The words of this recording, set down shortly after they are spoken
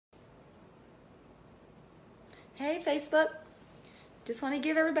Hey Facebook, just want to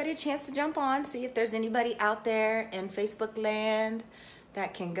give everybody a chance to jump on, see if there's anybody out there in Facebook land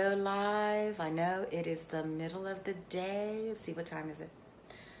that can go live. I know it is the middle of the day. Let's see, what time is it?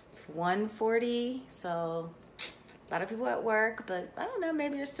 It's 1:40, so a lot of people at work, but I don't know,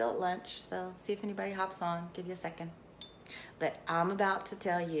 maybe you're still at lunch, so see if anybody hops on. Give you a second. But I'm about to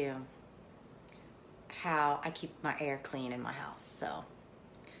tell you how I keep my air clean in my house. So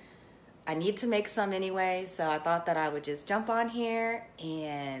I need to make some anyway, so I thought that I would just jump on here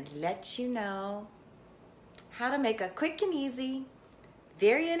and let you know how to make a quick and easy,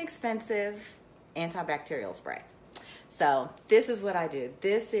 very inexpensive antibacterial spray. So this is what I do.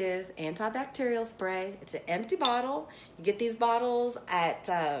 This is antibacterial spray. It's an empty bottle. You get these bottles at,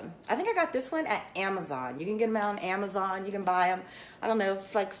 I think I got this one at Amazon. You can get them on Amazon. You can buy them, I don't know,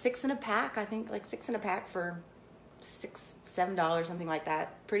 like 6 in a pack. I think like 6 in a pack for $7, something like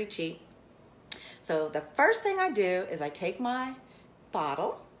that. Pretty cheap. So the first thing I do is I take my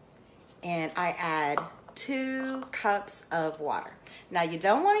bottle and I add 2 cups of water. Now you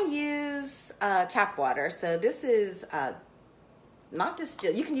don't want to use tap water, so this is not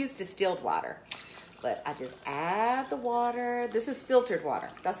distilled. You can use distilled water, but I just add the water. This is filtered water.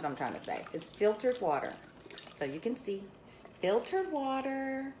 That's what I'm trying to say. It's filtered water. So you can see filtered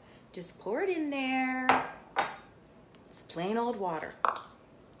water. Just pour it in there. It's plain old water.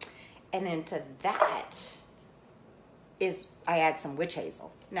 And then to that is I add some witch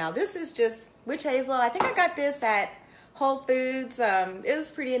hazel. Now this is just witch hazel. I think I got this at Whole Foods. It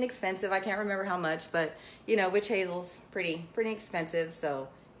was pretty inexpensive. I can't remember how much, but you know, witch hazel's pretty expensive. So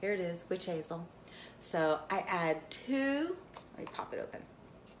here it is, witch hazel. So I add 2, let me pop it open,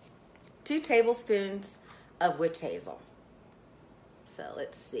 2 tablespoons of witch hazel. So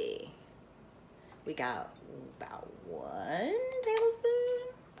let's see. We got about 1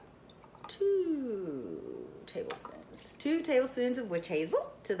 tablespoon. 2 tablespoons of witch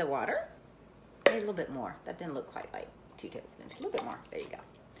hazel to the water. Maybe a little bit more. That didn't look quite like 2 tablespoons. A little bit more. There you go.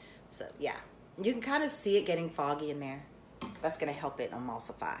 So yeah, you can kind of see it getting foggy in there. That's going to help it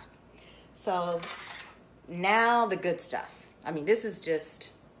emulsify. So now the good stuff. I mean, this is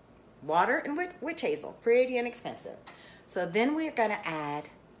just water and witch hazel. Pretty inexpensive. So then we're going to add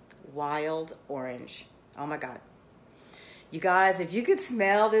wild orange. Oh my God. You guys, if you could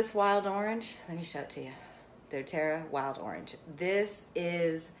smell this wild orange, let me show it to you. doTERRA wild orange. This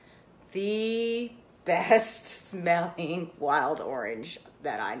is the best smelling wild orange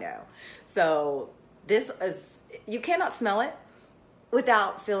that I know. So this is, you cannot smell it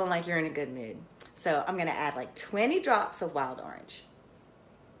without feeling like you're in a good mood. So I'm gonna add like 20 drops of wild orange.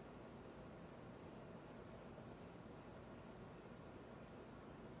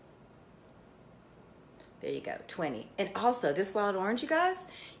 There you go, 20. And also this wild orange, you guys,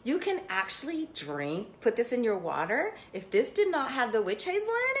 you can actually put this in your water. If this did not have the witch hazel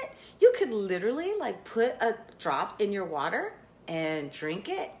in it, you could literally like put a drop in your water and drink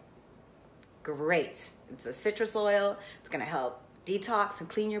it. Great. It's a citrus oil. It's gonna help detox and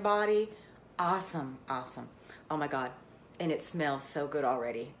clean your body. Awesome, awesome. Oh my God. And it smells so good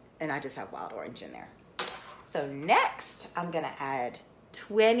already. And I just have wild orange in there. So next, I'm gonna add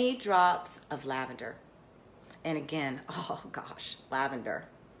 20 drops of lavender. And again, oh gosh, lavender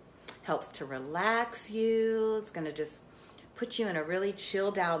helps to relax you. It's gonna just put you in a really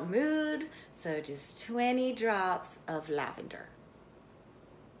chilled out mood. So just 20 drops of lavender.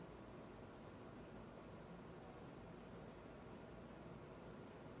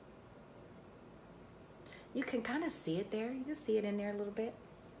 You can kind of see it there. You can see it in there a little bit.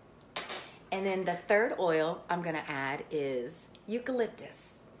 And then the third oil I'm gonna add is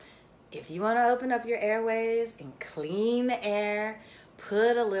eucalyptus. If you want to open up your airways and clean the air,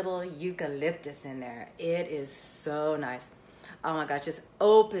 put a little eucalyptus in there. It is so nice. Oh my gosh, just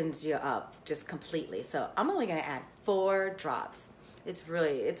opens you up just completely. So I'm only going to add 4 drops. It's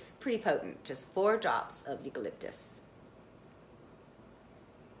pretty potent. Just 4 drops of eucalyptus.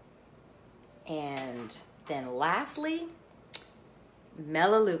 And then lastly,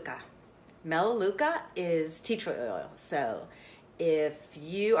 melaleuca. Melaleuca is tea tree oil. So if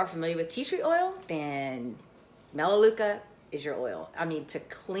you are familiar with tea tree oil, then melaleuca is your oil. I mean, to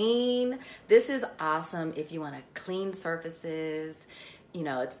clean, this is awesome if you want to clean surfaces. You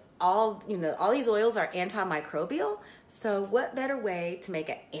know, it's all these oils are antimicrobial. So what better way to make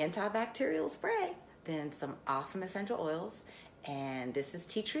an antibacterial spray than some awesome essential oils? And this is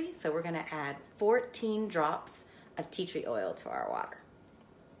tea tree. So we're going to add 14 drops of tea tree oil to our water.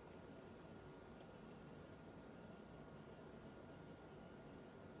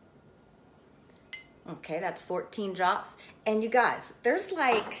 Okay, that's 14 drops. And you guys, there's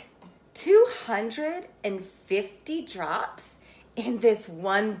like 250 drops in this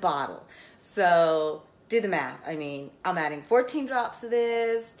one bottle. So do the math. I mean, I'm adding 14 drops of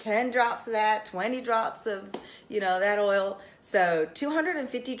this, 10 drops of that, 20 drops of, that oil. So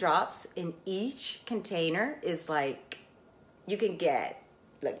 250 drops in each container is like, you can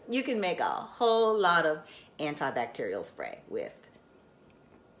make a whole lot of antibacterial spray with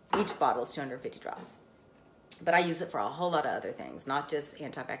each bottle is 250 drops. But I use it for a whole lot of other things, not just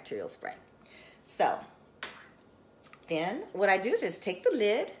antibacterial spray. So then what I do is just take the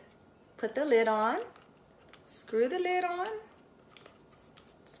lid, put the lid on, screw the lid on.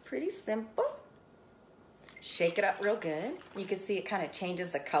 It's pretty simple. Shake it up real good. You can see it kind of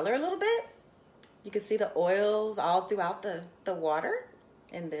changes the color a little bit. You can see the oils all throughout the water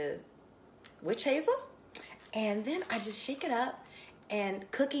and the witch hazel. And then I just shake it up, and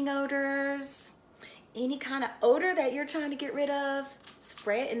cooking odors, any kind of odor that you're trying to get rid of,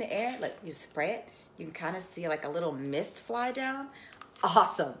 spray it in the air. Like, you spray it, you can kind of see like a little mist fly down.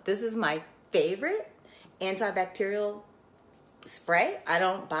 Awesome. This is my favorite antibacterial spray. I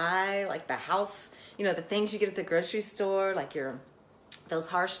don't buy like the house, the things you get at the grocery store, like those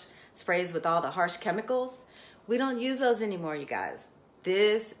harsh sprays with all the harsh chemicals. We don't use those anymore, you guys.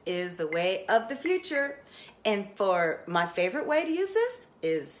 This is the way of the future. And for my favorite way to use this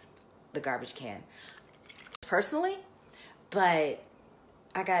is the garbage can. Personally, but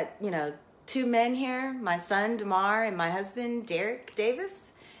I got, two men here, my son DeMar and my husband Derek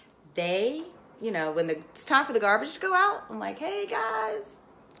Davis. They, when it's time for the garbage to go out, I'm like, hey guys,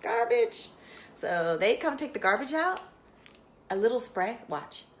 garbage. So they come take the garbage out. A little spray,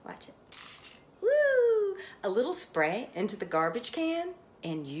 watch it. Woo! A little spray into the garbage can,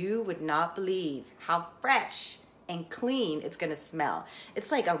 and you would not believe how fresh and clean it's gonna smell.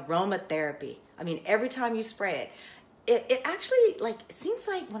 It's like aromatherapy. I mean, every time you spray it actually, it seems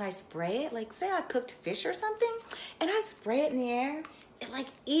like when I spray it, like say I cooked fish or something, and I spray it in the air, it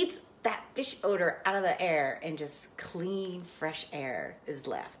eats that fish odor out of the air, and just clean, fresh air is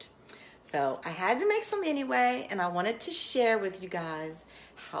left. So I had to make some anyway, and I wanted to share with you guys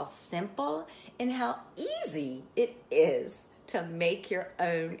how simple and how easy it is to make your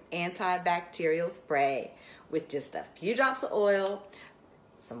own antibacterial spray with just a few drops of oil,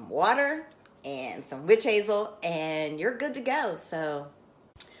 some water, and some witch hazel, and you're good to go. So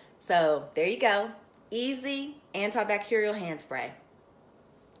there you go. Easy antibacterial hand spray.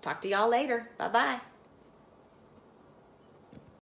 Talk to y'all later. Bye-bye.